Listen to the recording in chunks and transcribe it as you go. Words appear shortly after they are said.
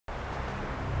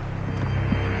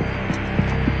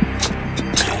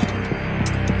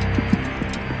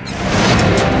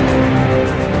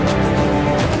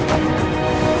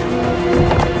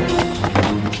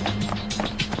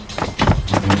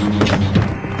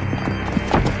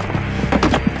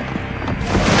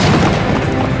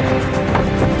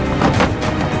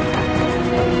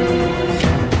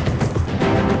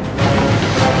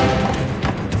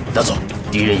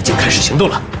人已经开始行动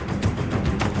了。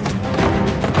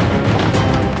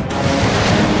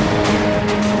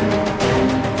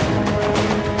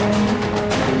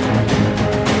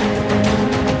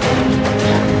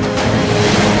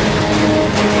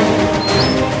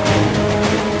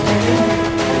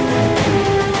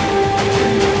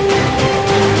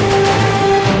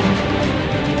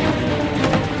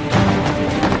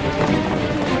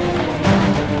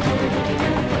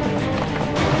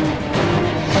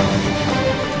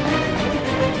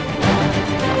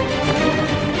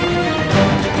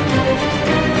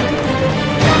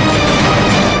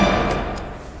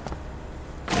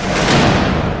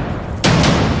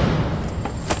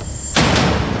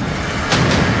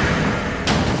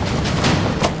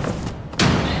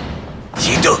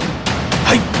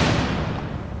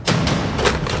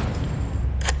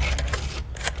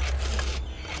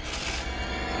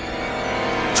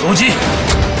 冲击！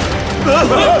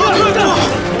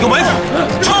有埋伏！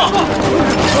撤！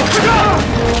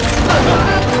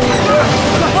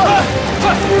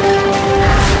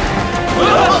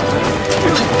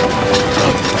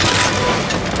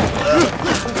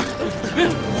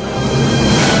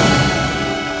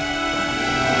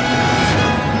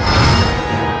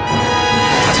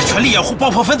他在全力掩护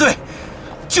爆破分队，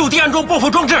就地安装爆破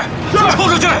装置，冲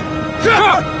出去！是。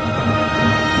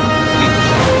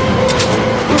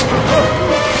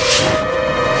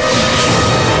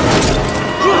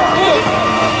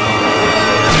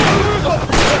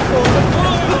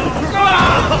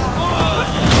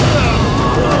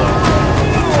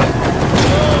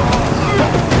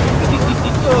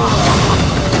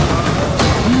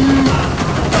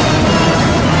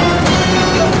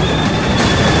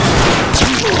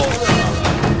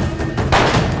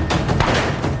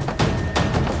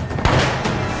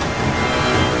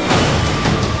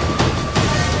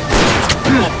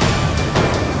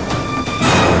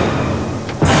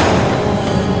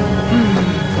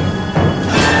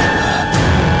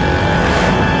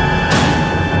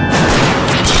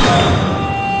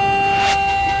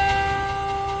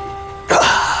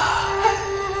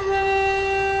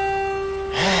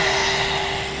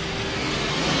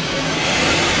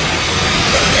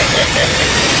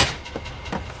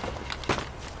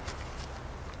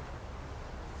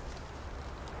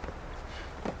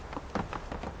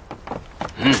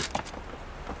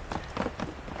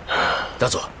 大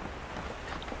佐，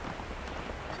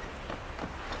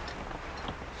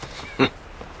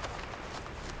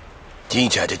精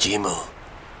彩的节目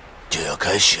就要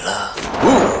开始了。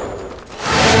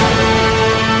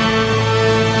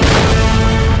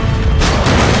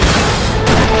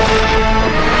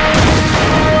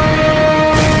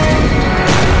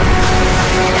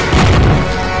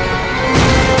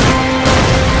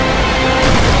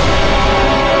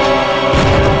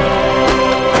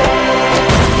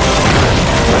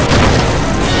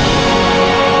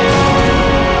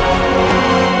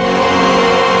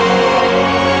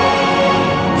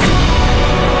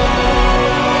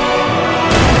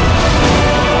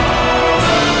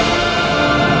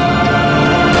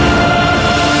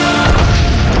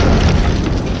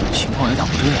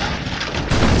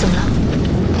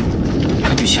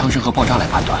爆炸来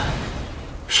判断，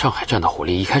上海站的火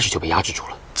力一开始就被压制住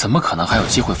了，怎么可能还有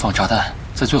机会放炸弹，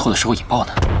在最后的时候引爆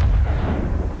呢？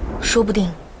说不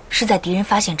定是在敌人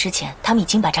发现之前，他们已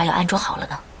经把炸药安装好了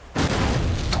呢。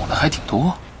懂得还挺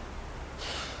多。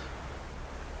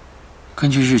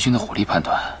根据日军的火力判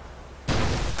断，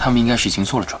他们应该是已经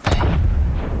做了准备，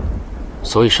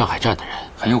所以上海站的人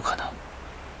很有可能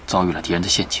遭遇了敌人的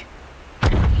陷阱。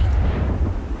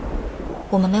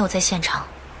我们没有在现场。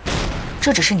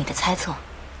 这只是你的猜测，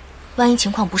万一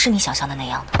情况不是你想象的那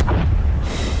样呢？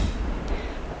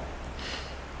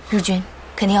日军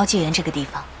肯定要戒严这个地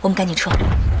方，我们赶紧撤。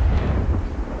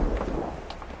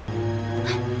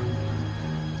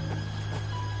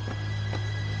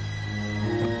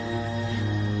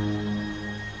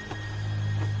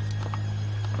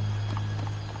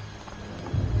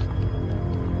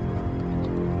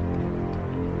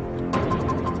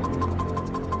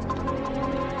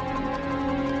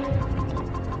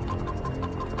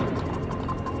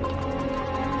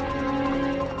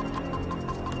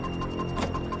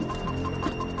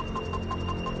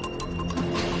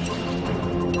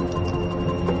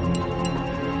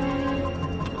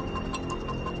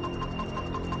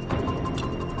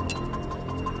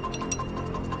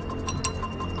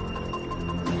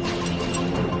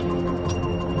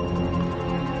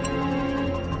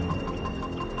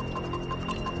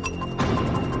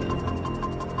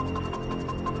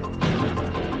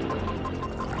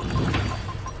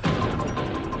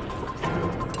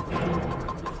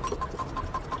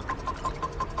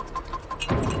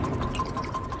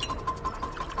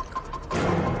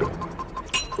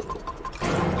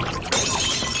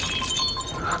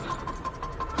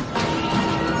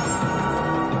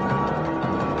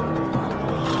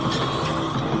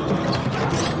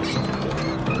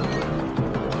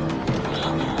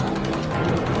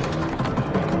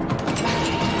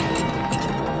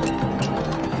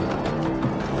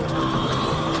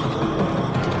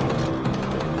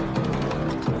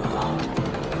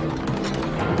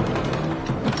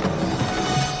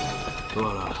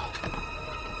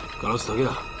け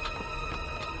だ。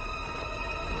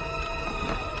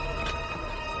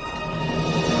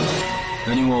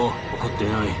何も起こってい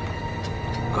ない。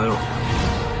帰ろう。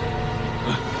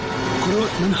これは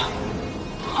何だ？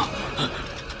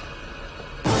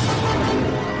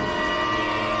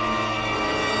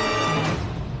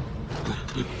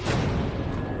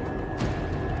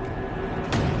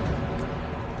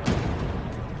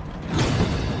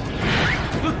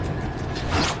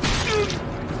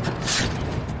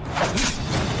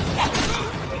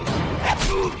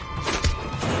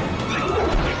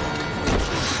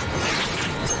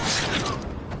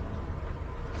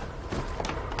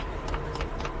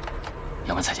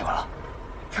衙门采集完了，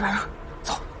采完了。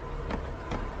走。